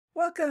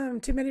Welcome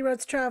to Many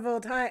Roads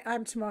Traveled. Hi,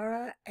 I'm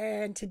Tamara,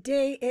 and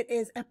today it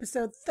is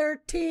episode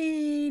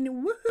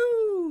 13.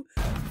 Woohoo!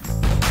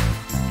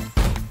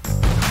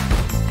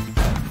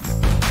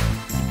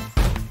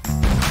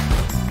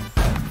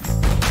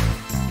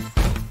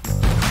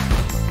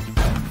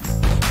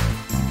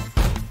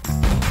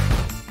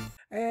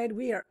 And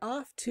we are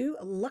off to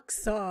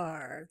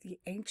Luxor, the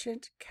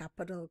ancient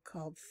capital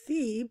called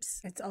Thebes.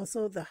 It's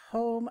also the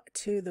home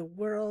to the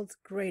world's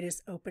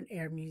greatest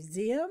open-air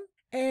museum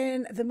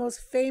and the most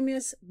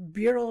famous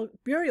burial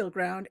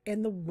ground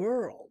in the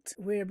world.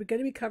 We're going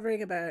to be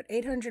covering about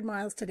 800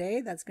 miles today.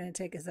 That's going to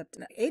take us up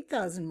to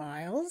 8,000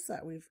 miles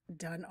that we've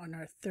done on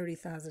our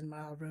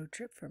 30,000-mile road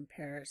trip from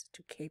Paris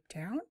to Cape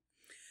Town.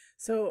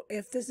 So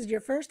if this is your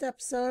first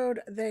episode,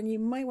 then you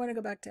might want to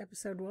go back to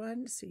episode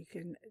 1 so you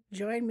can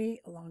join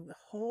me along the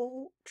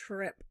whole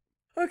trip.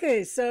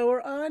 Okay, so we're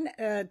on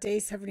day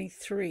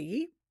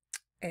 73.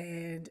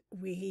 And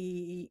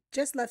we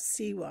just left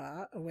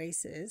Siwa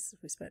Oasis.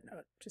 We spent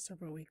just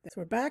over a week there. So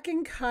we're back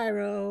in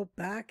Cairo,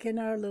 back in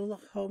our little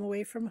home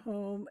away from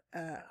home,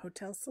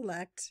 Hotel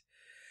Select.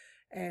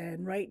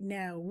 And right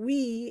now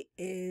we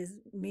is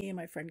me and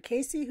my friend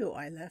Casey, who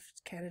I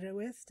left Canada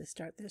with to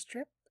start this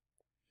trip.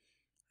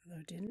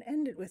 Although didn't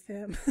end it with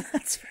him,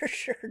 that's for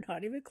sure,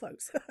 not even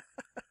close.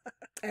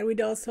 And we'd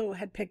also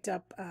had picked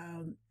up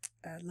a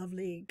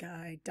lovely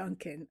guy,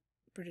 Duncan,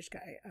 British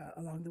guy,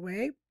 along the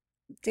way.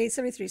 Day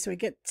 73, so we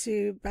get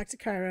back to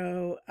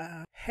Cairo,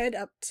 head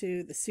up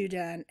to the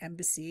Sudan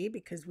embassy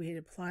because we had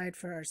applied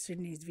for our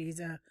Sudanese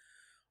visa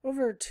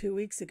over 2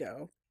 weeks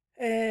ago.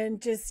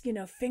 And just,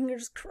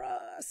 fingers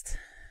crossed,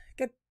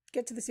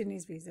 get to the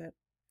Sudanese visa,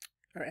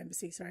 or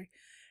embassy, sorry.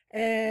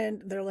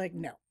 And they're like,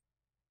 no,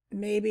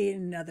 maybe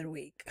another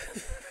week.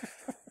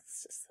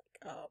 It's just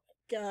like, oh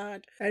my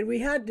God. And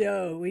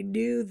we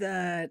knew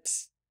that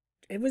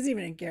it wasn't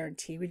even a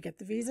guarantee we'd get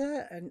the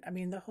visa. And I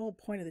mean, the whole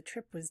point of the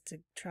trip was to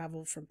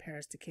travel from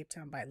Paris to Cape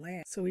Town by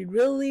land. So we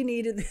really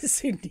needed the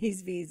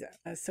Sudanese visa.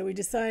 So we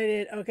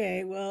decided,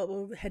 okay, well,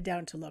 we'll head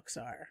down to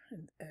Luxor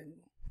and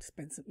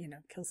spend some,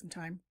 kill some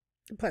time.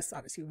 Plus,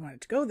 obviously, we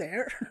wanted to go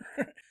there.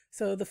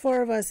 So the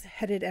four of us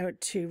headed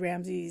out to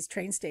Ramses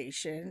train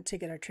station to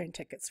get our train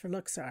tickets for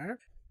Luxor.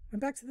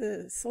 Went back to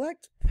the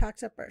Select,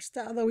 packed up our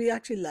stuff, although we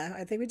actually left.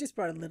 I think we just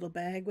brought a little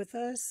bag with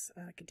us,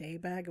 like a day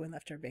bag, and we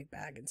left our big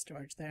bag in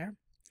storage there.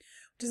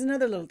 Which is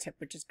another little tip,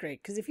 which is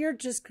great. Because if you're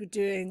just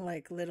doing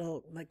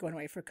going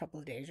away for a couple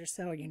of days or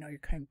so, and you're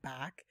coming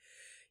back,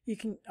 you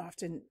can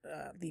often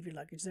leave your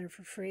luggage there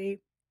for free,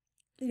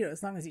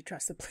 as long as you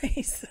trust the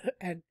place.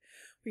 And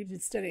we've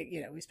been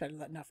studying, we spent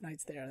enough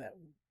nights there that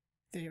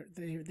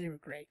they were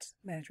great.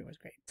 Management was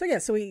great. So yeah,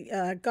 so we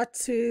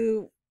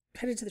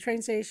headed to the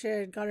train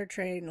station, got our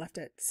train, left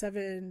at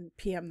 7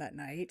 p.m. that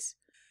night.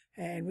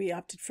 And we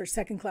opted for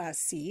second-class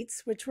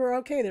seats, which were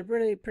okay. They're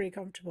really pretty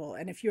comfortable.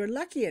 And if you're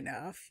lucky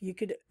enough, you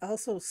could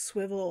also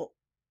swivel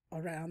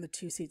around the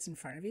two seats in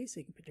front of you so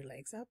you can put your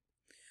legs up.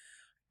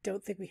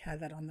 Don't think we had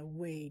that on the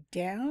way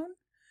down,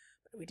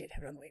 but we did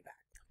have it on the way back.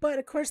 But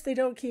of course, they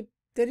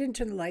didn't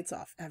turn the lights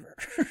off ever.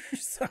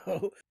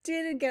 So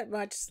didn't get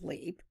much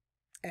sleep.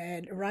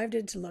 And arrived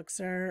into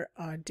Luxor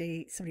on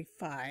day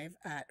 75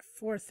 at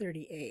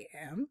 4:30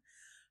 a.m.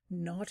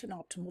 Not an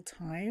optimal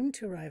time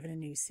to arrive in a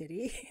new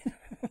city.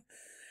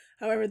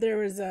 However, there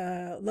was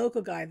a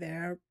local guy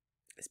there,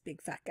 this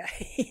big fat guy.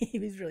 He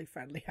was really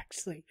friendly,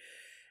 actually.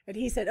 And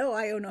he said, oh,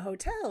 I own a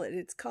hotel, and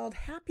it's called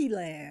Happy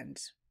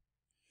Land.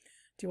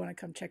 Do you want to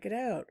come check it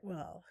out?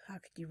 Well, how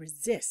could you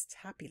resist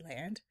Happy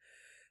Land?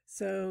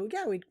 So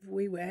yeah,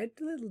 we went,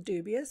 a little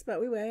dubious, but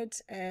we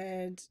went,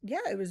 and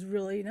yeah, it was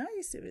really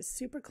nice. It was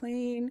super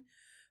clean.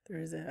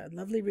 There was a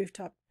lovely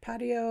rooftop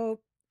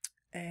patio,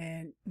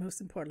 and most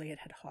importantly, it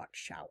had hot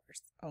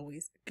showers.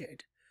 Always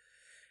good.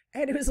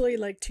 And it was only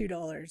like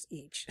 $2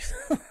 each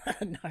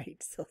a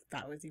night, so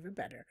that was even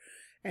better.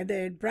 And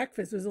then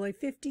breakfast was only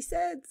 50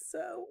 cents,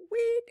 so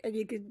sweet, and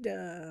you could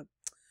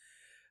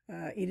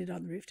eat it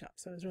on the rooftop,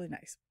 so it was really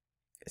nice.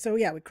 So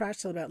yeah, we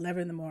crashed till about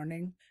 11 in the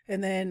morning,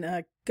 and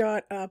then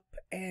got up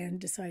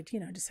and decided,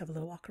 just have a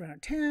little walk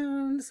around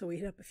town. So we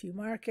hit up a few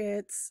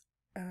markets.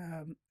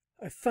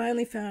 I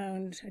finally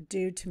found a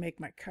dude to make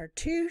my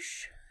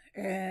cartouche,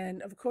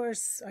 and of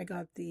course I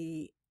got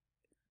the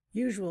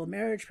usual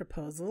marriage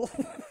proposal.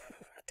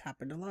 It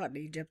happened a lot in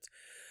Egypt,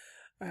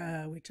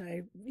 which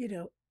I,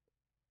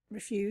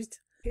 refused.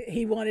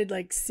 He wanted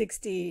like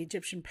 60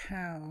 Egyptian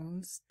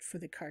pounds for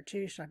the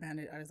cartouche.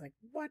 I was like,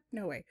 what?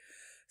 No way.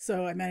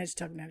 So I managed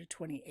to talk him down to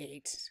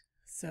 28.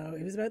 So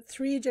it was about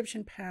 3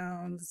 Egyptian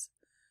pounds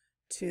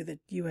to the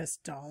US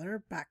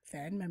dollar back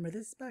then. Remember,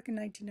 this is back in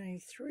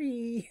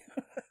 1993.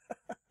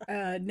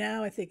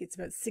 Now I think it's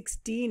about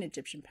 16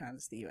 Egyptian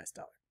pounds to the US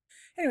dollar.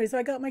 Anyway, so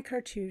I got my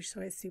cartouche, so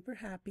I was super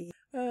happy.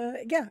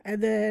 Yeah,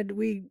 and then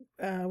we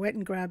went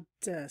and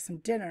grabbed some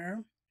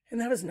dinner.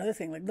 And that was another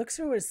thing. Like,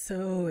 Luxor was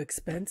so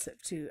expensive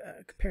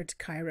compared to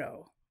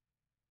Cairo.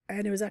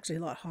 And it was actually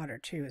a lot hotter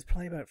too. It was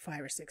probably about 5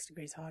 or 6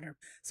 degrees hotter.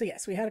 So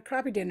yes, we had a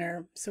crappy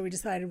dinner. So we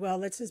decided, well,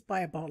 let's just buy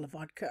a bottle of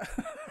vodka.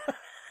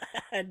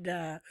 and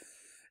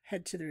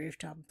head to the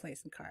rooftop and play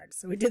some cards.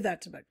 So we did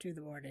that to about 2 in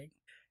the morning.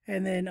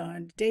 And then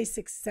on day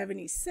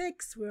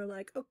 676, we were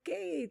like,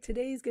 okay,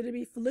 today's going to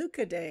be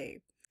Felucca day.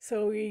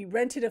 So we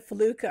rented a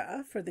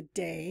Felucca for the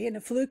day. And a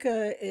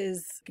Felucca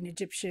is an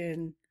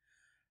Egyptian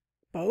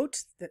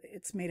boat.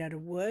 It's made out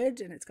of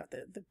wood and it's got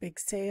the big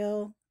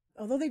sail.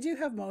 Although they do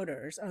have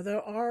motors,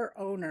 although our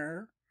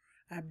owner,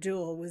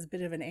 Abdul, was a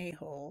bit of an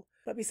a-hole.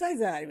 But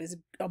besides that, it was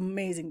an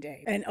amazing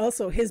day. And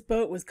also his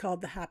boat was called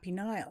the Happy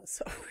Nile.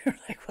 So we were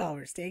like, well,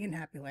 we're staying in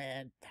Happy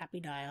Land, Happy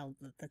Nile,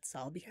 let's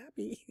all be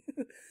happy.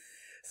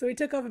 So we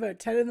took off about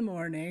 10 in the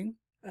morning.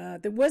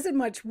 There wasn't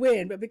much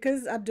wind, but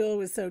because Abdul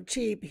was so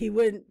cheap, he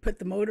wouldn't put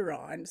the motor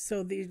on.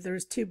 So there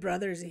was 2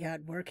 brothers he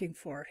had working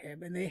for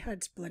him, and they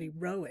had to bloody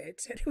row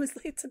it. And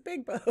it's a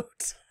big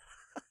boat.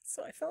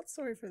 So I felt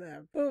sorry for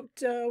them.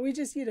 But we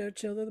just,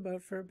 chilled on the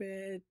boat for a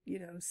bit,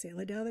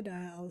 sailing down the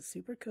Nile,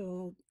 super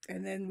cool.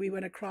 And then we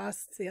went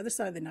across to the other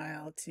side of the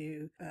Nile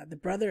to the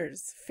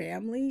brothers'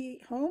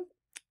 family home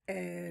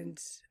and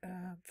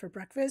for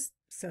breakfast.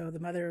 So the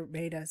mother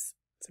made us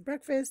some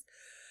breakfast,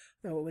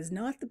 though it was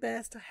not the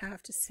best, I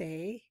have to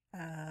say.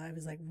 It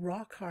was like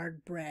rock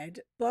hard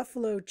bread,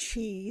 buffalo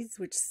cheese,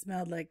 which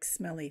smelled like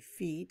smelly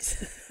feet,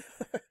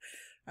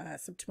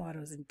 some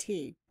tomatoes and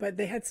tea. But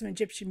they had some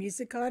Egyptian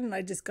music on, and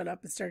I just got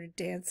up and started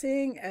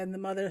dancing, and the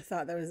mother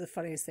thought that was the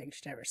funniest thing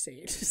she'd ever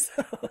seen.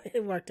 So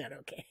it worked out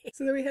okay.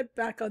 So then we head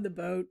back on the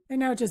boat, and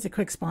now just a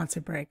quick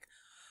sponsor break.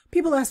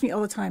 People ask me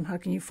all the time, how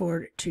can you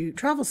afford to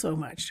travel so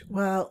much?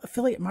 Well,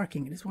 affiliate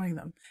marketing is one of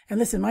them. And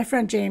listen, my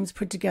friend James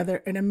put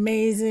together an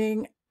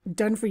amazing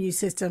done-for-you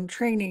system,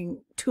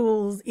 training,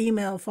 tools,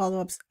 email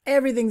follow-ups,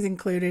 everything's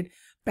included.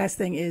 Best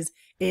thing is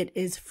it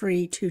is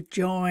free to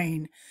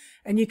join.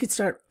 And you could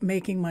start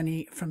making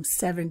money from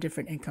 7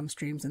 different income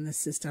streams in this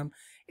system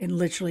in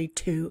literally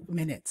 2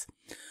 minutes.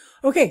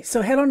 Okay,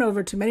 so head on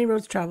over to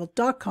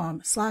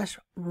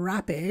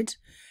manyroadstravel.com/rapid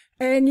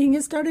and you can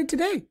get started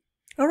today.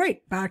 All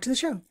right, back to the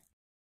show.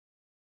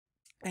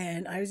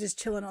 And I was just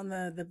chilling on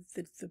the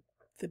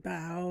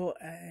bow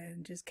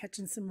and just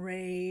catching some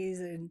rays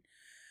and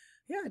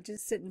yeah,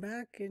 just sitting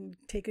back and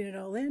taking it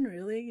all in,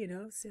 really,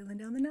 sailing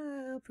down the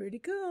Nile, pretty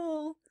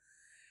cool.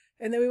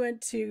 And then we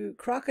went to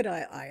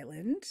Crocodile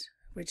Island,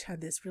 which had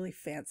this really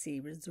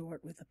fancy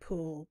resort with a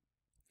pool.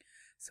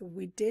 So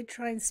we did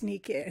try and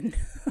sneak in,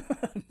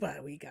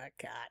 but we got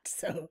caught.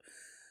 So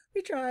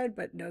we tried,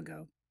 but no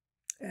go.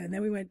 And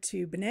then we went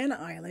to Banana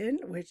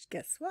Island, which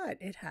guess what?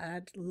 It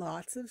had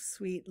lots of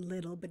sweet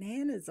little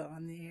bananas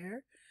on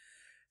there.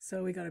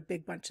 So we got a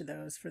big bunch of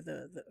those for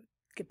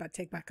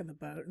take back on the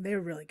boat. And they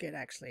were really good,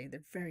 actually.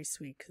 They're very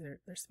sweet because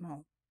they're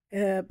small.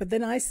 But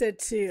then I said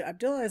to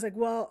Abdullah, I was like,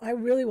 well, I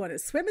really want to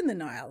swim in the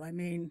Nile. I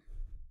mean,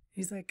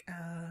 he's like,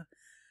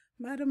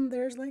 madam,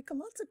 there's like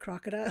lots of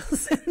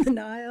crocodiles in the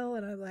Nile.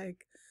 And I'm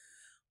like,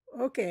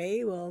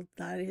 okay, well,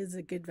 that is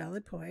a good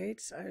valid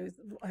point. I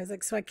was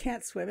like, so I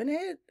can't swim in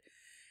it?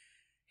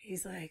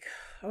 He's like,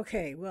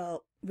 okay,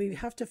 well, we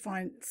have to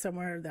find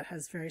somewhere that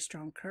has very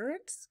strong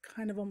currents,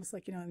 kind of almost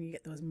like, you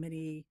get those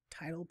mini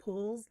tidal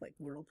pools, like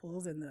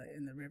whirlpools in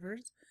the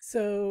rivers.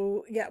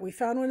 So yeah, we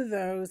found one of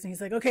those, and he's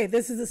like, okay,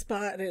 this is the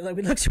spot. And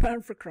we looked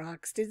around for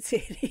crocs, didn't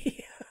see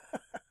any.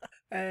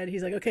 And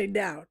he's like, okay,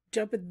 now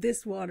jump in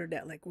this water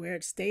net, like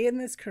stay in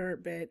this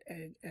current bit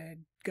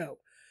and go.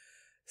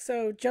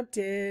 So jumped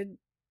in.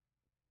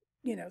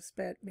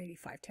 Spent maybe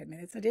 5-10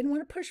 minutes. I didn't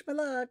want to push my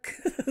luck,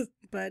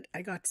 but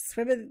I got to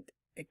swim in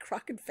a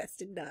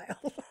croc-infested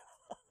Nile.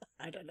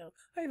 I don't know.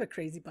 I have a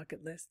crazy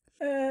bucket list.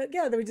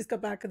 Yeah, then we just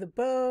got back on the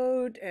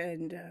boat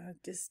and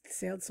just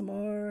sailed some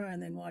more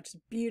and then watched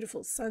a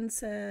beautiful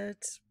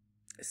sunset.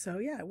 So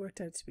yeah, it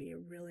worked out to be a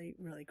really,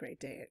 really great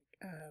day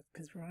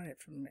because we're on it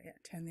from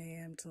 10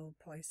 a.m. till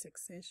probably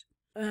 6-ish.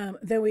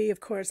 Then we, of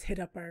course, hit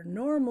up our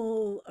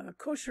normal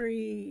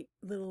koshery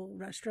little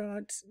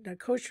restaurant. Now,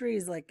 koshery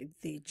is like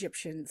the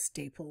Egyptian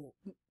staple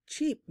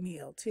cheap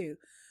meal, too.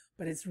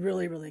 But it's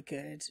really, really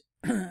good.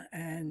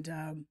 And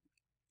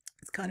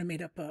it's kind of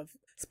made up of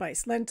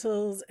spiced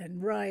lentils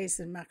and rice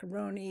and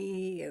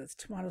macaroni with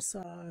tomato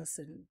sauce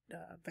and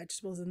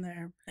vegetables in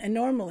there. And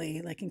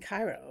normally, like in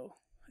Cairo,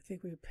 I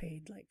think we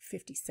paid like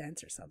 50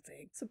 cents or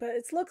something. So, but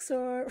it's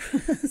Luxor.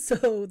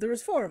 So there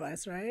was 4 of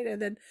us, right?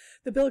 And then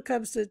the bill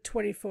comes to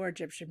 24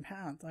 Egyptian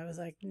pounds. I was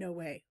like, no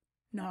way,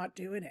 not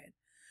doing it.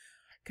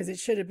 Because it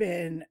should have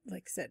been,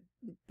 like I said,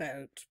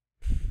 about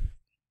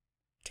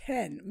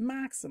 10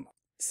 maximum.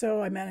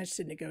 So I managed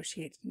to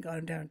negotiate and got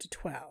him down to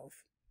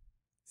 12.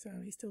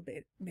 So he still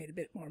made a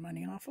bit more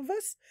money off of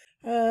us.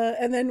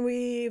 And then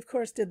we, of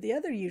course, did the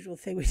other usual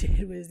thing we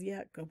did was,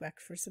 go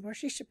back for some more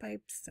shisha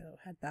pipes. So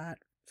had that.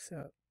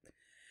 So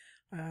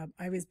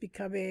I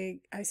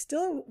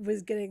still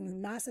was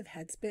getting massive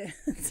head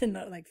spins and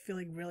like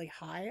feeling really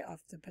high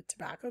off the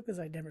tobacco because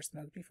I'd never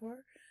smoked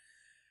before.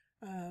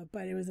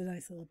 But it was a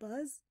nice little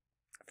buzz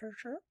for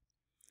sure.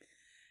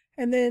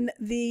 And then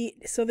the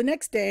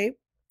next day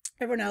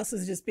Everyone else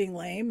was just being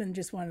lame and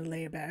just wanted to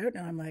lay about.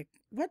 And I'm like,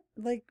 what?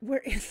 Like, we're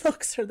in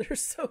Luxor.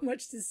 There's so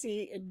much to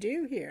see and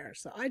do here.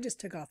 So I just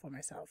took off on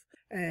myself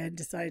and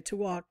decided to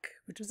walk,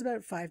 which was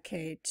about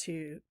 5K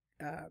to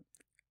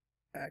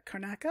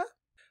Karnaka,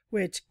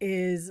 which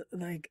is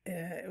like,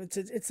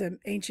 it's an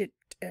ancient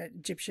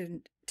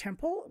Egyptian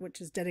temple,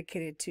 which is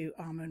dedicated to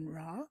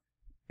Amun-Ra.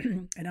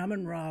 And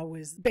Amun-Ra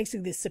was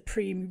basically the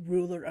supreme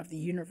ruler of the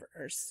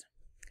universe.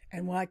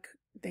 And why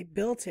they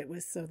built it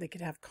was so they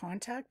could have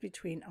contact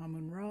between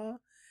Amun-Ra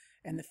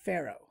and the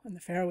pharaoh. And the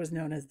pharaoh was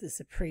known as the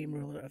supreme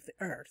ruler of the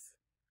earth.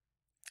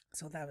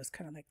 So that was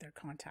kind of like their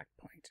contact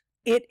point.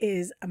 It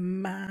is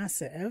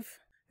massive.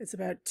 It's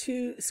about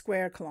 2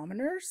 square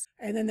kilometers.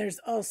 And then there's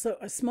also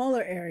a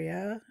smaller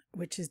area,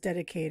 which is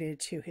dedicated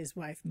to his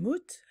wife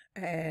Mut,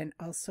 and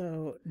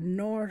also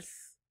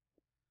north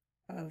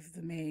of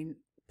the main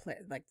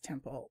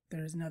temple,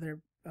 there's another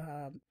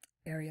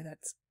area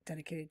that's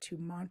dedicated to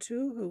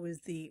Mantu, who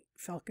is the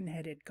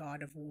falcon-headed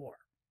god of war.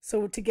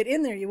 So to get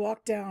in there, you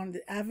walk down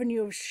the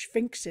Avenue of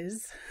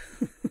Sphinxes.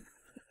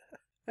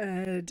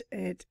 And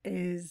it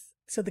is,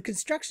 so the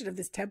construction of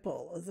this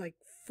temple was like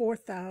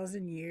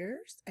 4,000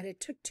 years, and it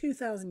took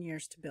 2,000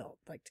 years to build,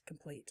 like to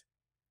complete.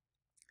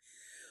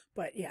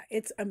 But yeah,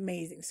 it's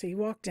amazing. So you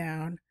walk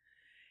down,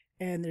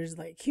 and there's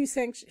like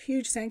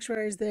huge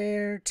sanctuaries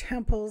there,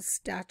 temples,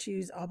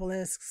 statues,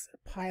 obelisks,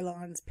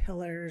 pylons,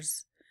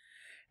 pillars.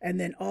 And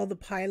then all the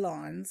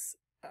pylons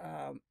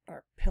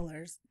or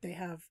pillars, they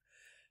have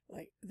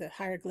like the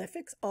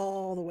hieroglyphics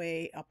all the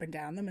way up and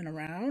down them and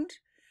around.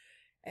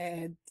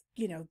 And,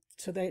 you know,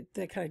 so they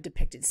kind of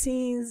depicted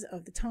scenes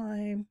of the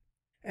time.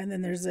 And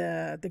then there's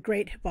the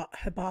Great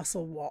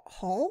Hibassal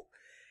Hall,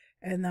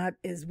 and that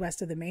is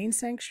west of the main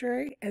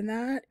sanctuary. And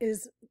that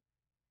is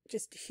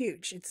just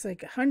huge. It's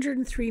like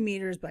 103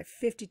 meters by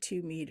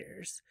 52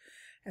 meters.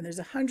 And there's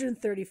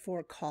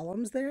 134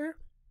 columns there.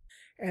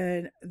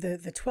 And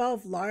the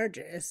 12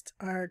 largest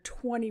are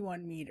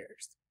 21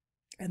 meters.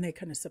 And they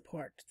kind of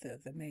support the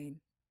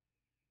main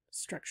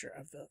structure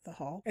of the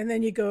hall. And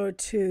then you go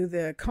to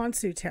the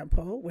Khonsu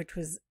Temple, which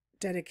was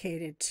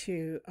dedicated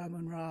to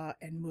Amun-Ra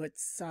and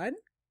Mut's son,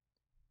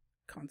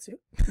 Khonsu.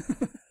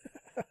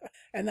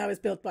 And that was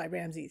built by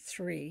Ramses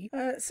III.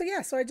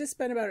 So I just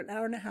spent about an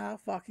hour and a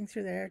half walking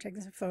through there, taking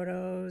some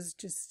photos.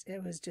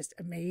 It was just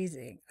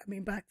amazing. I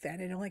mean, back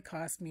then it only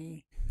cost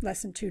me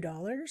less than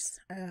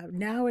 $2.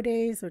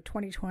 Nowadays, so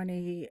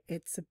 2020,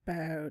 it's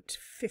about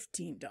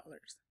 $15.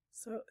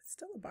 So it's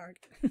still a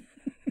bargain.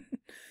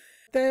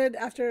 Then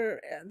after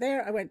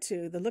there, I went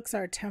to the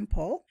Luxor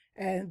Temple,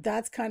 and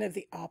that's kind of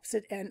the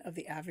opposite end of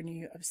the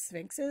Avenue of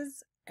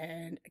Sphinxes.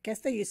 And I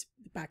guess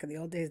back in the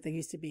old days, they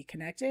used to be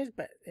connected,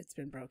 but it's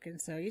been broken.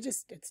 So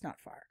it's not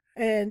far.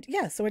 And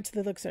yeah, so I went to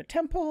the Luxor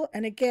Temple.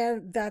 And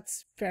again,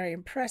 that's very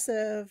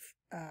impressive.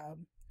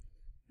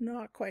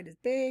 Not quite as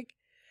big,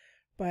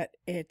 but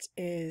it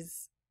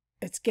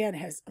again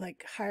has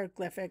like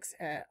hieroglyphics,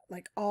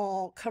 like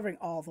all covering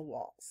all the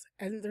walls.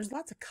 And there's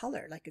lots of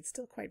color, like it's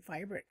still quite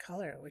vibrant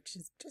color, which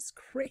is just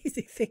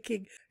crazy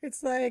thinking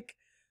it's like,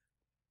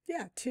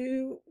 yeah,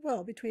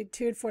 between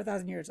 2,000 and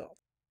 4,000 years old.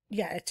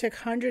 Yeah, it took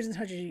hundreds and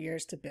hundreds of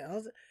years to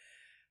build.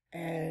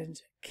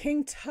 And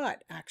King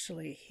Tut,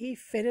 actually, he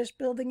finished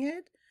building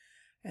it.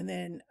 And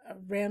then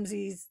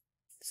Ramses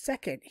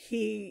II,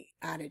 he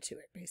added to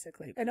it,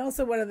 basically. And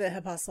also one of the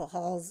Hibassal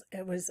halls,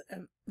 it was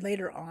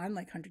later on,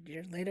 like 100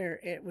 years later,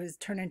 it was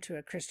turned into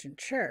a Christian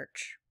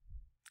church.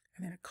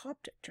 And then a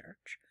Coptic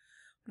church.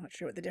 I'm not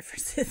sure what the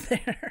difference is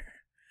there.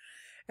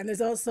 And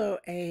there's also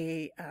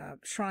a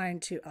shrine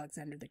to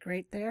Alexander the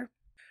Great there.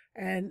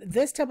 And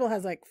this temple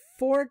has like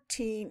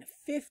 14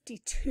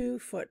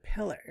 52-foot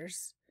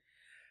pillars.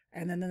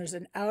 And then there's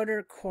an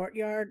outer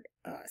courtyard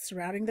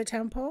surrounding the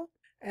temple.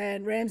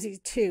 And Ramses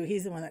II,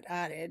 he's the one that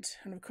added.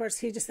 And of course,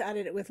 he just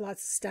added it with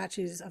lots of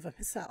statues of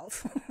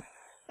himself.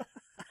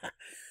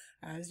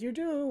 As you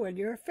do when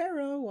you're a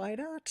pharaoh, why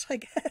not, I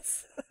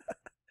guess.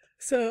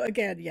 So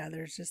again, yeah,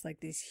 there's just like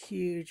these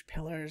huge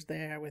pillars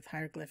there with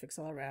hieroglyphics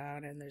all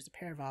around. And there's a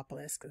pair of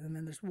obelisks. And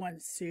then there's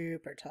one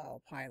super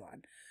tall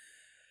pylon.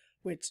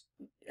 Which,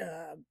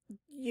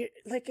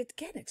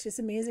 it's just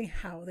amazing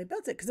how they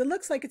built it. Because it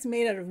looks like it's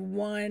made out of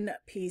one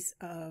piece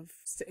of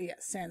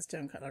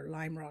sandstone color,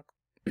 lime rock.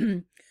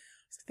 I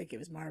think it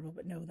was marble,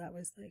 but no, that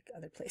was like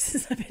other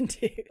places I've been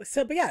to.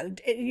 So, but yeah,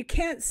 you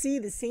can't see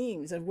the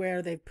seams of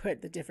where they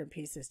put the different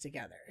pieces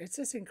together. It's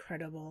just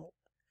incredible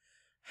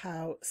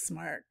how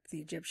smart the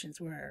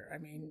Egyptians were. I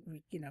mean,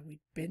 we'd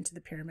been to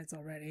the pyramids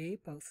already,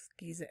 both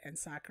Giza and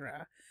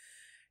Saqqara.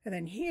 And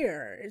then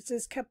here, it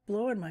just kept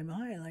blowing my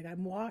mind. Like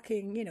I'm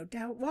walking,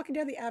 walking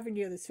down the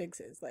Avenue of the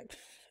Sphinxes. Like,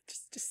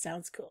 just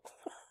sounds cool.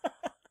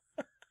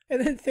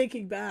 And then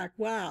thinking back,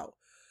 wow,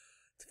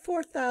 it's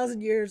 4,000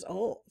 years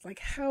old. Like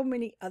how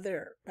many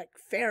other like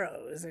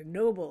pharaohs and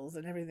nobles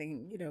and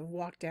everything,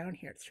 walked down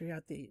here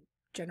throughout the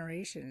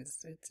generations.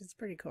 It's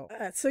pretty cool.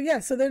 So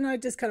then I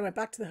just kind of went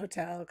back to the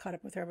hotel, caught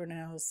up with everyone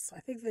else. I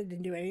think they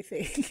didn't do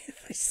anything.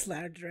 They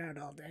slouched around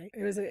all day.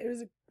 It was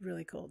a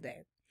really cool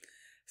day.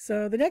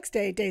 So the next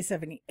day, day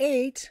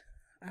 78,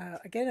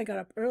 Again, I got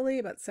up early,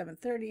 about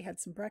 7:30, had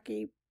some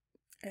brekkie,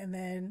 and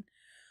then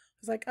I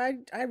was like,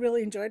 I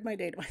really enjoyed my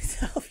day to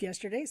myself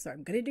yesterday, so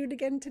I'm going to do it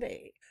again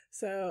today.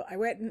 So I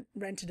went and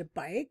rented a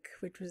bike,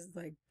 which was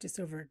like just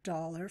over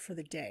 $1 for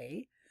the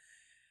day.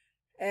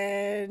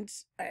 And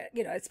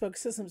I spoke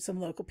to some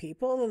local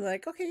people, and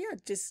like, okay, yeah,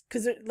 just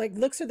because like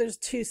Luxor, there's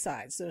two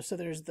sides. So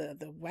there's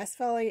the West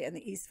Valley and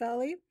the East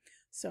Valley.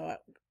 So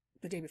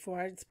the day before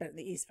I spent in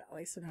the East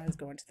Valley, so now I was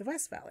going to the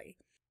West Valley.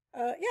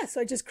 Yeah,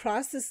 so I just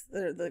crossed this.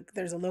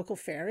 There's a local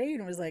ferry,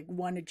 and it was like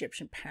 1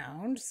 Egyptian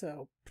pound,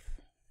 so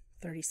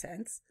 30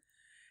 cents.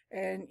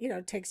 And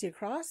it takes you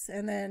across,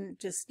 and then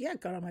just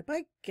got on my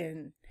bike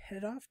and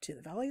headed off to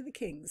the Valley of the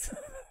Kings.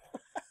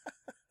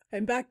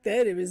 And back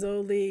then it was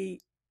only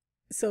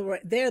so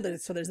right there.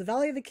 So there's the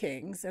Valley of the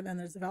Kings, and then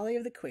there's the Valley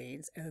of the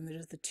Queens, and then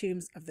there's the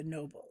tombs of the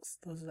nobles.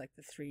 Those are like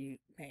the three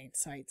main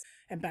sites.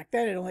 And back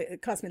then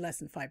it cost me less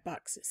than $5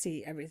 to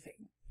see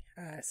everything.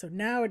 So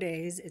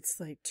nowadays it's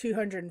like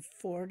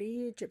 240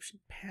 Egyptian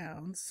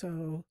pounds,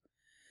 so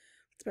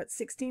it's about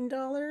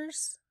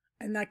 $16,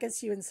 and that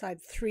gets you inside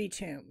 3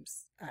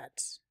 tombs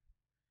at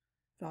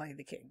Valley of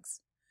the Kings.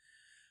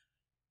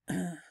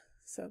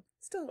 So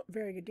still a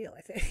very good deal,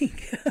 I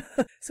think.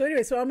 So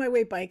anyway, so on my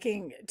way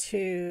biking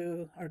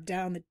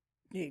down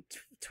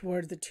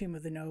towards the tomb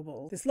of the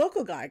noble, this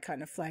local guy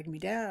kind of flagged me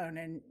down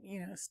and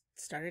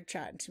started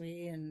chatting to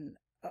me. And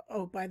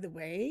oh, by the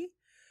way,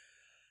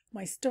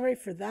 my story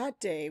for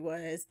that day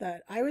was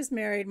that I was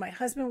married. My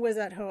husband was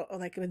at home,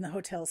 like in the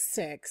hotel,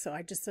 sick. So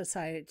I just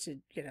decided to,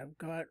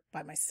 go out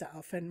by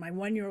myself. And my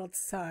 1-year-old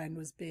son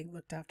was being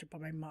looked after by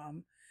my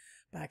mom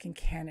back in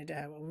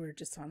Canada while we were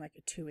just on like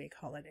a 2-week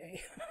holiday.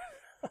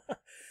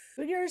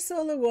 When you're a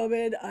solo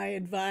woman, I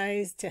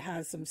advise to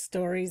have some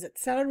stories that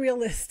sound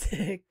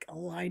realistic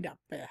lined up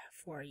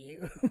for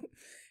you.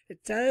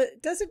 It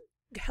doesn't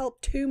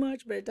help too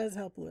much, but it does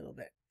help a little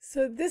bit.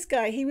 So this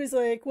guy, he was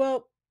like,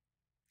 well,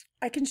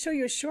 I can show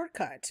you a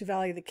shortcut to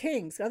Valley of the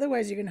Kings.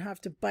 Otherwise, you're going to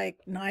have to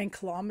bike 9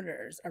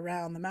 kilometers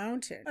around the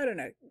mountain. I don't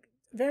know.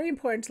 Very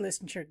important to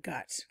listen to your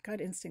gut.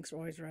 Gut instincts are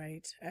always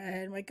right.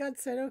 And my gut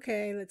said,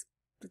 okay, let's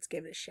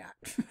give it a shot.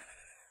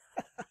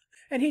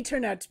 And he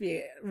turned out to be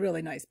a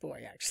really nice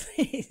boy,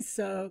 actually.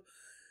 So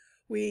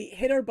we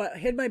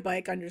hid my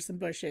bike under some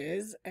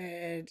bushes,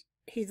 and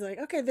he's like,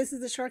 okay, this is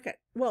the shortcut.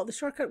 Well, the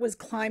shortcut was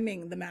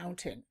climbing the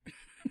mountain.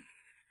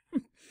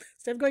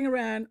 Instead of going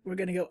around, we're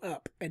going to go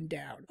up and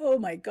down. Oh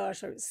my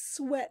gosh, I was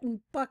sweating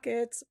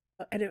buckets.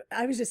 And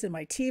I was just in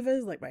my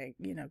Tevas, like my,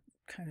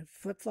 kind of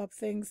flip-flop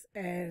things.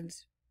 And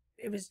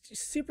it was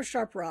just super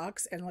sharp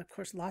rocks. And of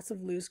course, lots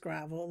of loose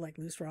gravel, like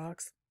loose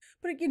rocks.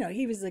 But,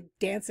 he was like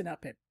dancing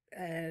up it.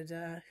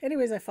 And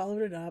anyways, I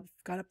followed it up,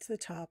 got up to the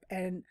top,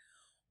 and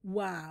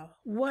wow,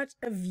 what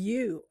a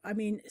view. I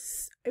mean,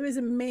 it was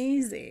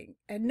amazing.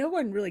 And no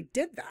one really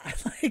did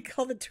that. Like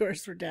all the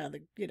tourists were down,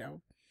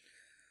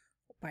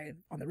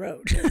 on the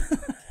road,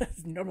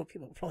 as normal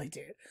people probably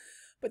do.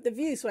 But the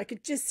view, so I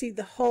could just see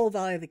the whole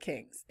Valley of the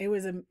Kings. It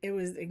was an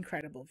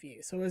incredible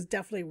view. So it was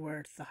definitely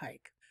worth the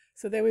hike.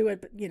 So then we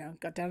went,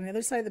 got down on the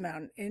other side of the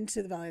mountain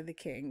into the Valley of the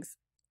Kings.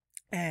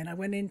 And I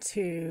went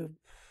into,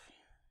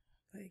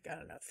 like, I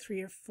don't know,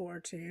 3 or 4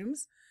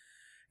 tombs,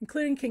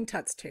 including King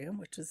Tut's tomb,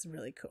 which is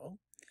really cool.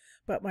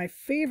 But my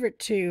favorite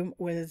tomb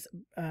was,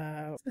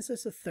 this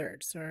is the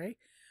third, sorry.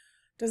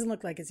 Doesn't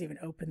look like it's even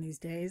open these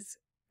days.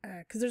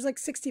 Because there's like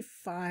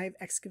 65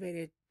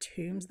 excavated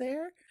tombs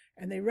there,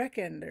 and they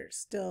reckon there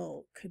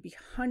still could be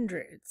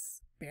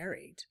hundreds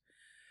buried.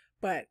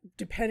 But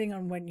depending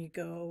on when you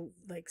go,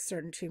 like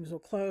certain tombs will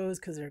close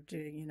because they're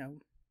doing,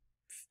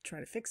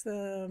 trying to fix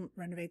them,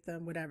 renovate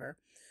them, whatever.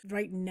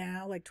 Right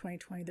now, like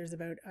 2020, there's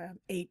about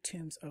 8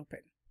 tombs open.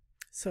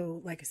 So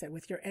like I said,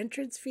 with your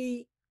entrance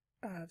fee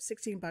of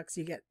 $16,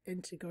 you get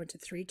go into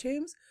 3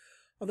 tombs.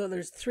 Although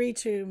there's 3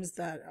 tombs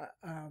that,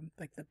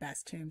 like the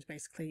best tombs,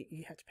 basically,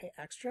 you have to pay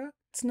extra.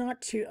 It's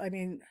not too, I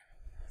mean,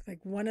 like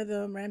one of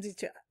them, Ramses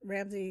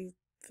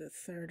the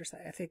third or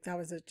something, I think that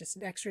was just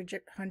an extra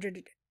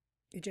 100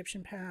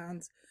 Egyptian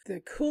pounds. The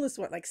coolest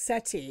one, like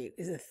Seti,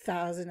 is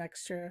 1,000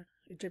 extra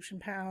Egyptian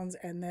pounds,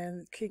 and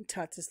then King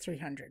Tut's is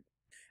 300.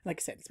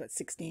 Like I said, it's about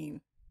 16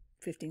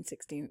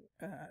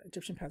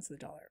 Egyptian pounds to the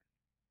dollar.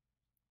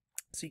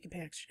 So you can pay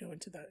extra to go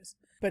into those.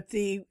 But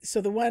the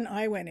one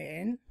I went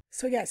in,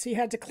 so you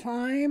had to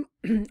climb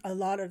a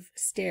lot of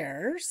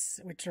stairs,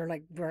 which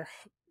were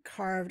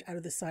carved out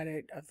of the side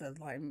of the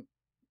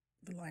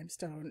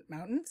limestone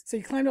mountains. So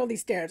you climbed all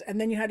these stairs,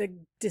 and then you had to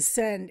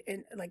descend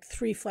in like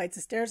 3 flights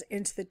of stairs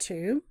into the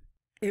tomb.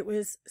 It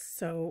was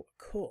so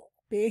cool.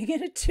 Being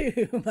in a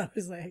tomb that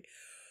was like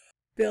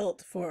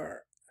built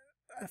for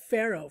a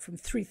pharaoh from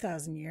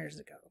 3,000 years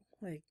ago.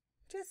 Like,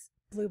 just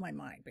blew my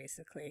mind,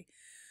 basically.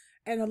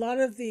 And a lot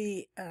of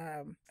the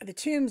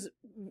tombs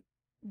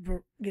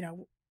were,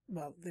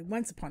 well,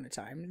 once upon a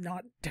time,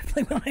 not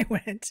definitely when I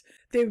went,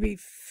 they would be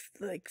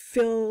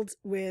filled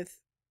with,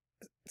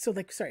 so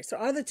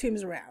all the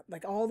tombs around,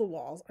 like all the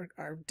walls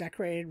are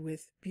decorated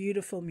with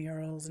beautiful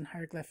murals and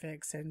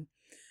hieroglyphics and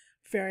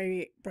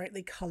very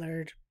brightly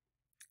colored.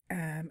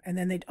 And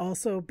then they'd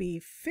also be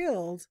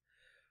filled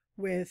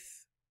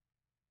with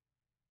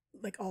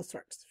like all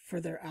sorts for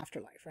their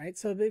afterlife, right?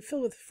 So they'd be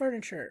filled with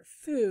furniture,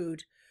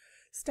 food,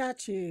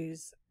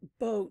 statues,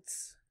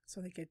 boats, so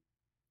they could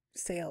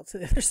sail to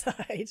the other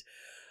side,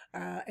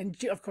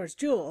 and of course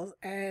jewels.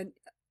 And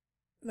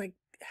like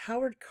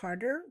Howard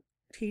Carter,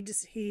 he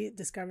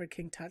discovered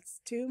King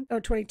Tut's tomb. Oh,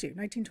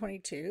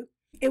 1922.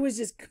 It was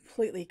just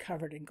completely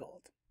covered in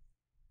gold.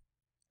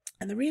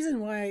 And the reason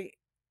why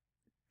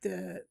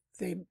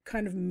they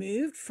kind of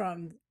moved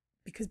from,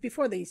 because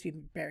before they used to be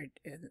buried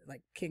in,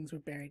 like kings were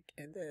buried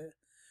in the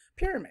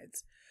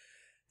pyramids.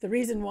 The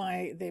reason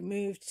why they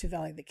moved to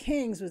Valley of the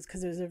Kings was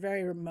because it was a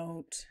very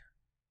remote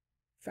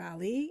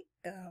valley,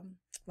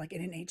 like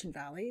in an ancient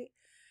valley.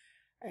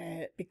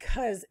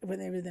 Because when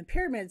they were in the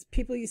pyramids,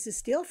 people used to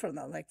steal from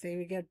them. Like they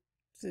would get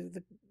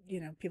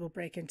people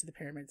break into the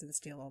pyramids and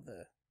steal all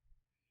the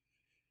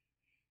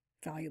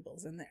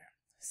valuables in there.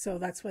 So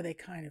that's why they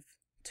kind of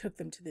took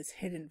them to this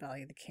hidden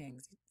Valley of the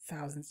Kings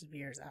thousands of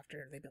years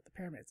after they built the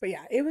pyramids. But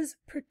yeah, it was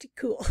pretty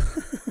cool.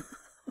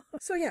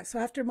 So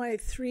after my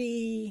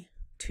 3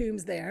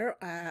 tombs there,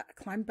 I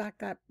climbed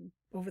back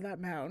over that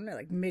mountain at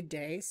like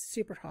midday,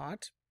 super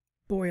hot,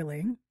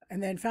 boiling,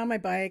 and then found my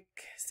bike,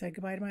 said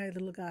goodbye to my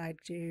little guide,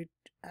 Jude,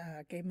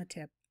 gave him a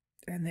tip,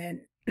 and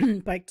then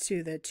biked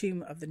to the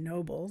tomb of the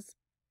nobles.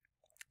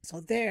 So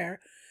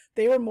there,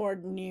 they were more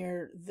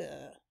near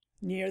the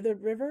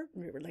river.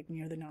 We were like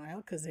near the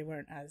Nile, because they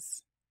weren't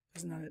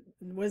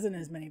wasn't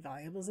as many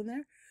valuables in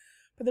there.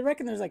 But they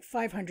reckon there's like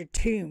 500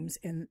 tombs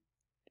in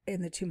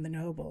the tomb of the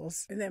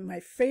nobles. And then my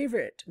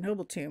favorite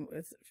noble tomb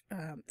was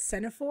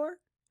Semaphore.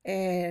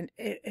 And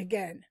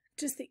again,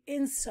 just the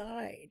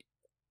inside,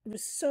 it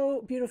was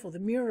so beautiful, the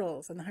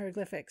murals and the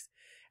hieroglyphics,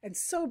 and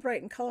so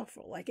bright and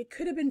colorful. Like it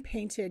could have been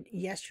painted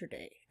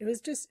yesterday. It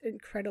was just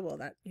incredible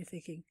that you're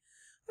thinking,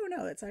 oh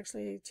no, it's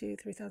actually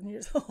 2,000-3,000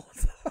 years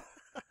old.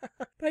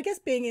 But I guess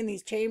being in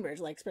these chambers,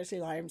 like especially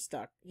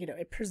limestone,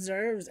 it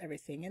preserves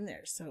everything in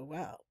there so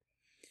well.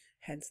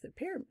 Hence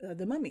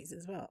the mummies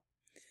as well.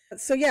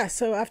 So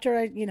after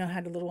I,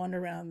 had a little wander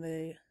around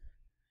the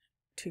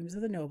tombs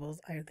of the nobles,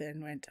 I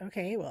then went,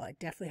 okay, well, I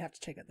definitely have to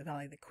check out the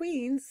Valley of the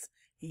Queens.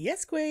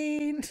 Yes,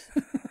 queen.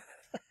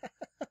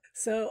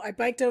 So I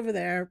biked over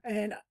there,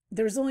 and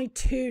there was only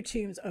 2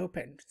 tombs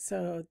open.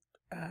 So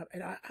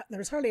there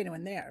was hardly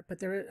anyone there,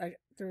 but I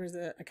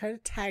kind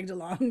of tagged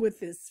along with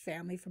this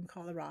family from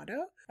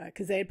Colorado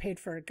because they had paid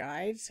for a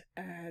guide.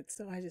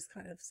 So I just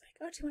kind of was like,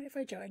 oh, do you mind if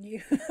I join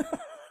you?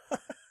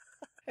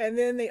 And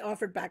then they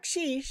offered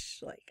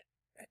baksheesh, like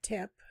a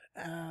tip,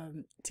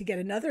 to get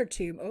another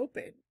tomb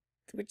open,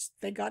 which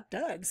they got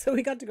done. So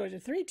we got to go to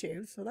 3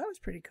 tombs. So that was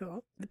pretty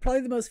cool.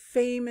 Probably the most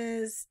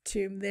famous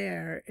tomb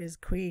there is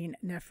Queen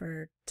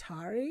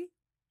Nefertari.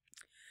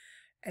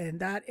 And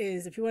that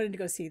is, if you wanted to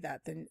go see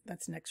that, then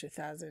that's an extra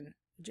 1,000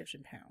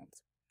 Egyptian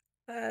pounds.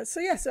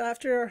 So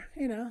after,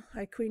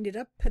 I queened it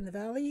up in the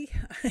valley,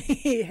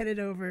 I headed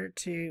over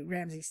to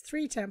Ramses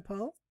III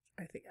Temple.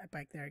 I think I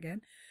biked there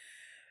again.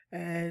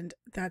 And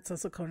that's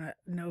also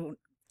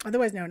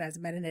otherwise known as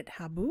Medinet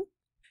Habu.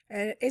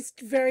 And it's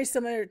very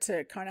similar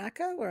to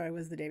Karnaka, where I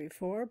was the day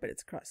before, but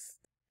it's across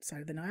the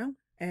side of the Nile.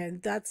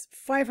 And that's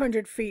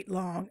 500 feet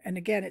long. And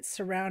again, it's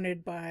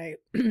surrounded by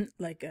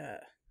like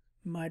a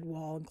mud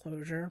wall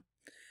enclosure.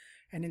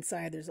 And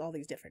inside there's all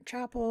these different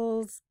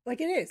chapels.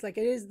 Like it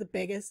is the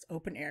biggest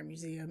open air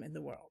museum in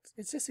the world.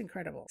 It's just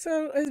incredible.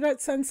 So it was about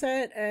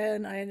sunset,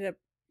 and I ended up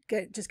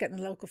just getting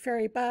the local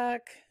ferry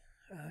back,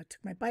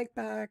 took my bike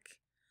back,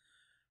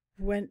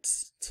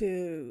 went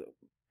to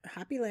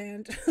Happy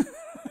Land,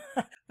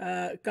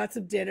 got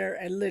some dinner,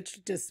 and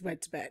literally just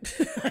went to bed.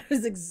 I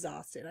was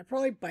exhausted. I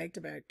probably biked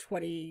about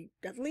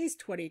at least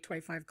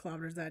 25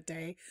 kilometers that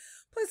day,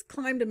 plus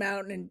climbed a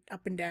mountain and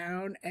up and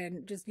down,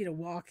 and just,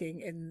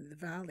 walking in the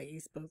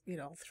valleys, both,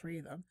 all 3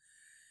 of them.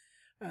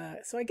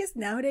 So I guess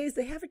nowadays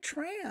they have a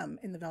tram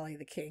in the Valley of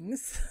the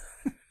Kings.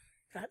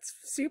 That's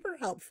super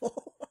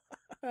helpful.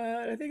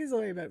 I think it's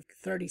only about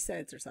 30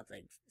 cents or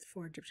something,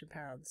 4 Egyptian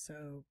pounds.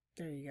 So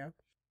there you go.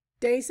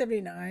 Day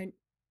 79.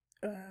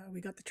 We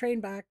got the train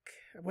back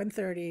at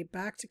 1:30,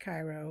 back to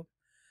Cairo.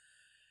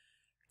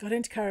 Got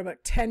into Cairo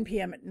about 10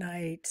 p.m. at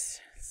night,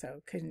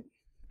 so couldn't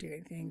do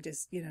anything.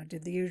 Just,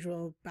 did the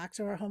usual, back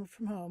to our home,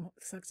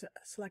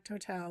 select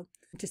hotel.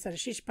 Just had a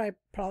shisha pipe,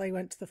 probably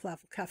went to the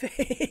Falafel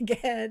Cafe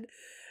again,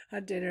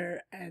 had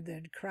dinner, and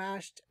then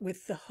crashed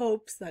with the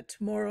hopes that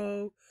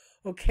tomorrow,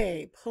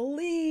 okay,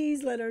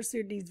 please let our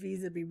Sudanese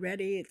visa be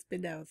ready. It's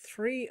been now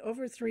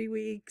over 3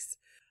 weeks.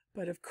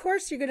 But of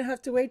course, you're going to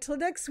have to wait till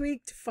next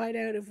week to find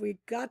out if we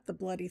got the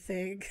bloody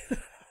thing.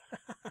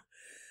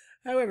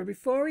 However,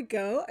 before we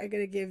go, I'm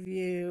going to give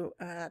you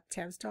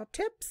Tam's top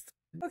tips.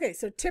 Okay,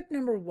 so tip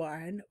number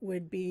 1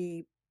 would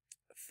be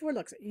for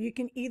Luxor. You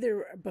can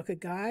either book a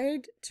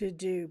guide to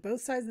do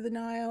both sides of the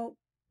Nile,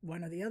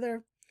 one or the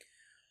other,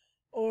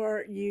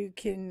 or you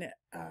can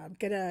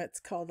it's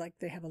called, like,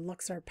 they have a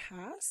Luxor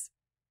pass,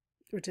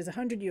 which is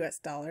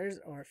 $100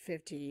 or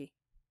 $50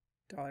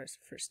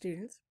 for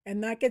students,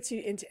 and that gets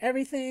you into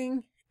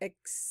everything,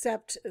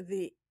 except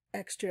the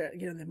extra,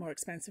 the more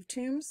expensive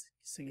tombs.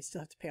 So you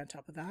still have to pay on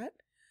top of that.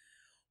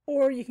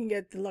 Or you can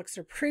get the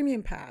Luxor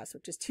Premium Pass,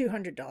 which is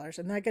 $200,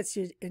 and that gets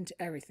you into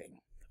everything,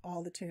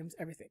 all the tombs,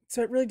 everything.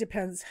 So it really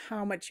depends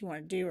how much you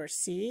want to do or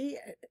see,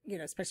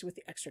 especially with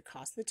the extra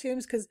cost of the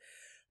tombs, because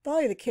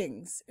Valley of the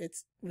Kings, it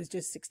was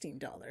just $16.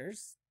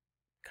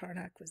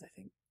 Karnaka was, I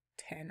think,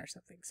 10 or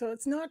something. So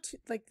it's not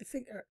like the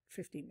thing, or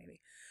 15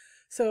 maybe.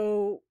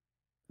 So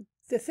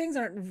the things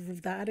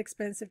aren't that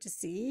expensive to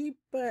see,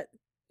 but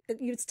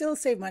you'd still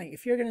save money.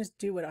 If you're going to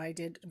do what I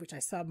did, which I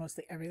saw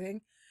mostly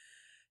everything,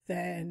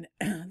 then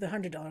the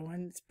 $100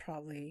 one's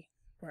probably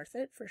worth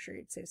it. For sure,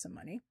 you'd save some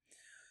money.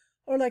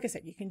 Or like I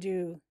said, you can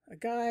do a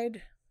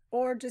guide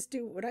or just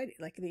do what I did,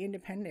 like the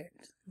independent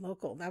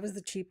local. That was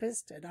the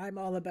cheapest, and I'm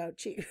all about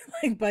cheap,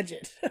 like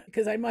budget,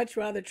 because I'd much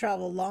rather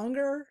travel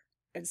longer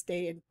and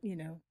stay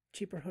in,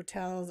 cheaper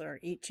hotels or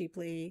eat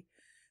cheaply.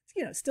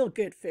 Still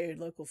good food,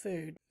 local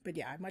food. But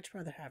yeah, I'd much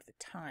rather have the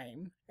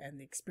time and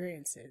the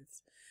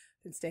experiences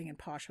than staying in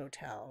posh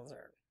hotels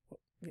or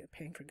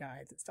paying for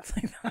guides and stuff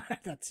like that.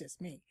 That's just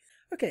me.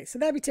 Okay, so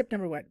that'd be tip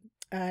number one.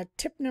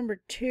 Tip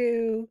number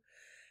two,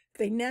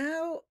 they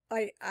now,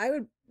 I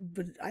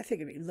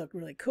think it would look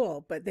really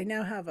cool, but they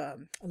now have a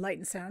light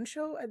and sound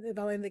show at the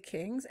Valley of the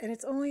Kings, and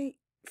it's only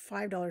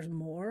 $5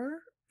 more,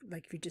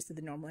 like if you just did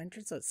the normal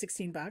entrance. So it's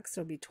 $16,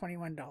 so it'll be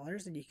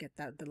 $21, and you get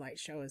the light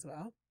show as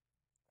well.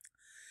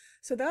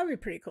 So that would be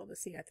pretty cool to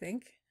see, I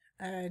think.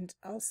 And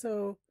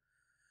also,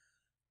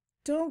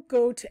 don't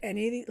go to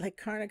any of the, like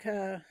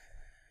Karnaka,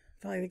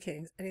 Valley of the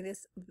Kings, any of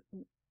this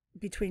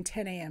between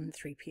 10 a.m. and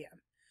 3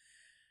 p.m.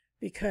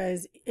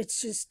 because it's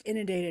just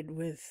inundated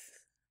with,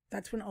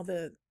 that's when all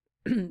the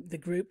the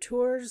group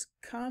tours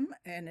come,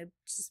 and it'd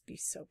just be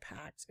so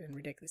packed and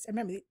ridiculous. I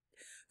remember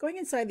going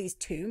inside these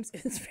tombs,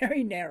 it's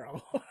very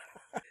narrow.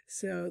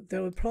 So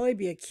there would probably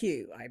be a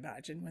queue, I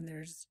imagine, when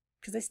there's,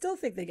 because I still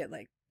think they get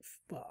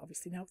well,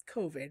 obviously now with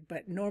COVID,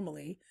 but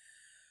normally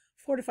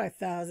 4,000 to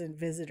 5,000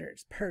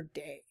 visitors per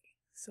day.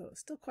 So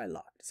it's still quite a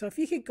lot. So if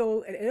you could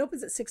go, it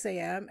opens at 6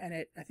 a.m. and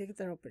I think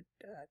they're open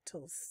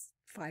till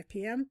 5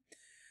 p.m.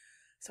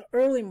 So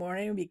early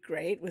morning would be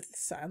great with the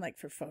sun, like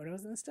for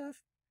photos and stuff,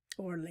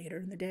 or later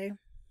in the day.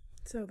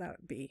 So that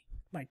would be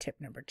my tip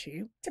number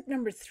two. Tip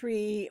number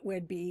three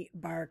would be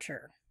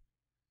barter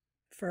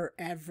for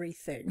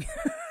everything.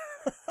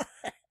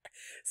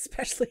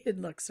 Especially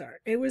in Luxor.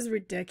 It was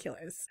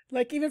ridiculous.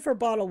 Like even for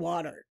bottled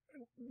water.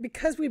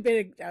 Because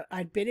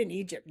I'd been in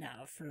Egypt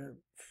now for,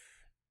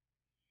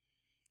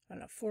 I don't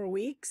know, 4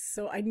 weeks.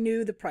 So I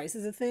knew the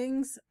prices of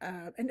things.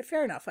 And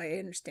fair enough, I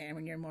understand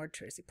when you're in more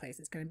touristy place,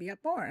 it's going to be up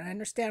more. And I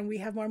understand we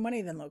have more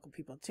money than local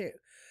people too.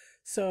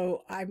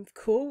 So I'm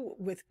cool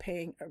with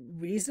paying a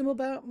reasonable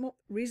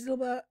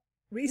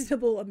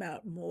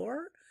amount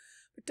more,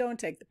 but don't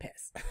take the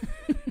piss.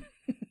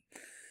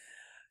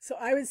 So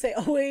I would say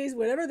always,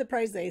 whatever the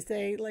price they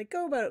say,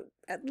 go about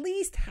at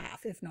least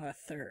half, if not a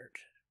third.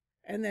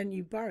 And then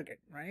you bargain,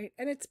 right?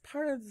 And it's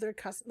part of their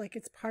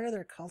it's part of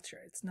their culture.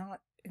 It's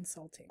not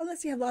insulting.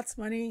 Unless you have lots of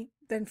money,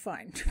 then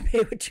fine. Pay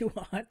what you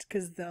want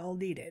because they'll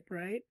need it,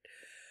 right?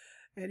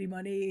 Any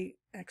money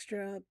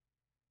extra,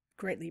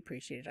 greatly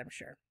appreciated, I'm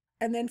sure.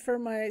 And then for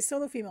my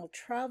solo female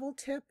travel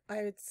tip,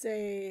 I would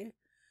say,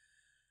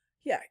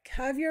 yeah,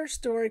 have your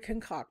story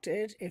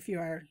concocted if you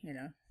are,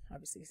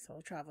 obviously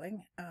solo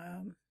traveling.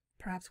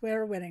 Perhaps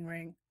wear a wedding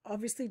ring.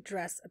 Obviously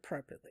dress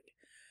appropriately.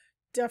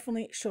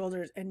 Definitely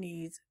shoulders and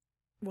knees.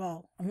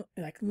 Well,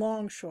 like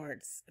long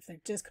shorts, if they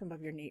just come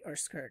above your knee, or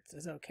skirts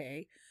is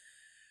okay.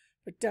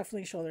 But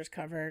definitely shoulders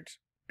covered.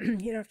 You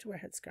don't have to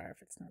wear a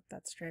headscarf. It's not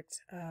that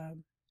strict.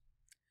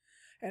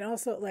 And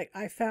also,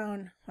 I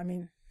found,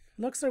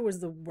 Luxor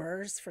was the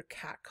worst for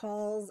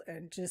catcalls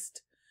and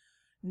just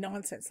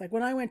nonsense. Like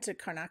when I went to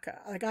Karnaka,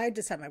 I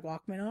just had my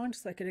Walkman on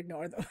so I could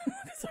ignore them.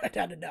 So I'd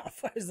had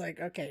enough. I was like,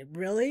 okay,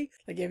 really?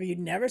 Have you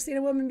never seen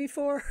a woman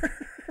before?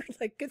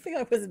 Good thing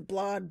I wasn't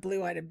blonde,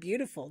 blue-eyed, and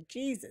beautiful.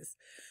 Jesus,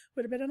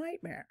 would have been a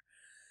nightmare.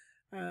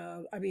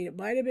 It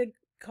might have been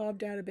calmed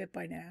down a bit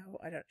by now.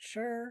 I'm not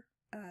sure.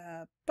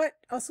 But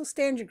also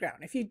stand your ground.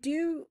 If you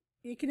do,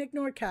 you can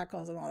ignore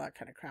catcalls and all that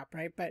kind of crap,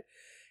 right? But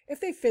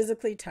if they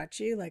physically touch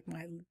you, like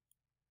my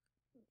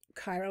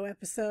Cairo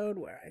episode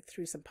where I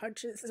threw some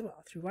punches as well,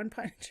 I threw one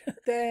punch,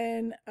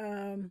 then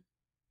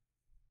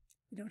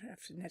you don't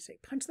have to necessarily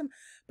punch them,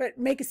 but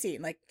make a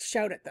scene,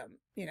 shout at them,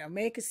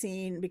 make a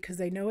scene because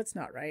they know it's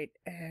not right,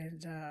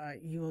 and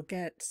you will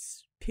get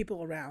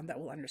people around that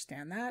will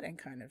understand that and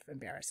kind of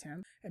embarrass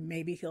him, and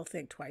maybe he'll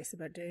think twice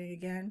about doing it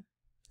again.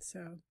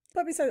 So,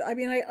 but besides,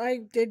 I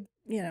did,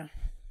 it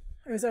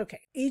was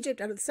okay. Egypt,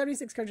 out of the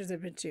 76 countries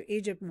I've been to,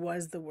 Egypt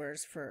was the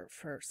worst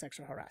for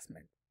sexual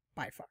harassment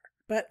by far.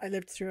 But I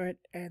lived through it,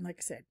 and like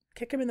I said,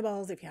 kick him in the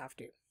balls if you have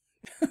to.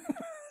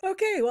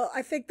 Okay, well,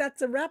 I think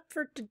that's a wrap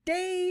for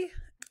today.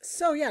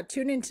 So yeah,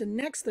 tune in to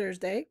next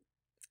Thursday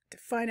to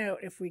find out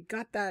if we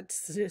got that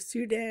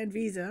Sudan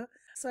visa.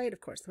 Site,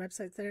 of course, the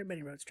website's there,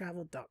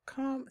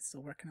 manyroadstravel.com.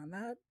 Still working on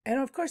that. And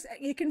of course,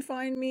 you can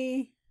find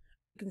me,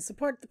 you can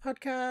support the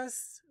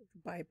podcast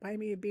by buy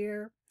me a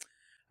beer.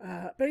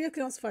 But you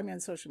can also find me on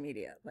social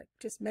media, like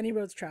just Many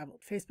Roads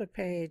Traveled, Facebook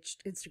page,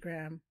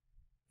 Instagram,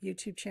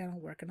 YouTube channel,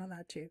 working on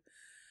that too.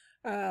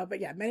 But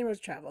yeah, Many Roads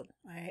Traveled.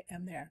 I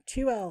am there.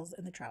 2 L's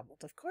in the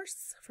traveled, of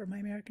course, for my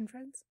American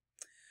friends.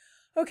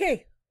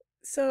 Okay,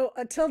 so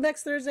until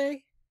next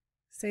Thursday,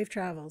 safe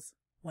travels,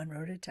 one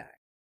road at a time.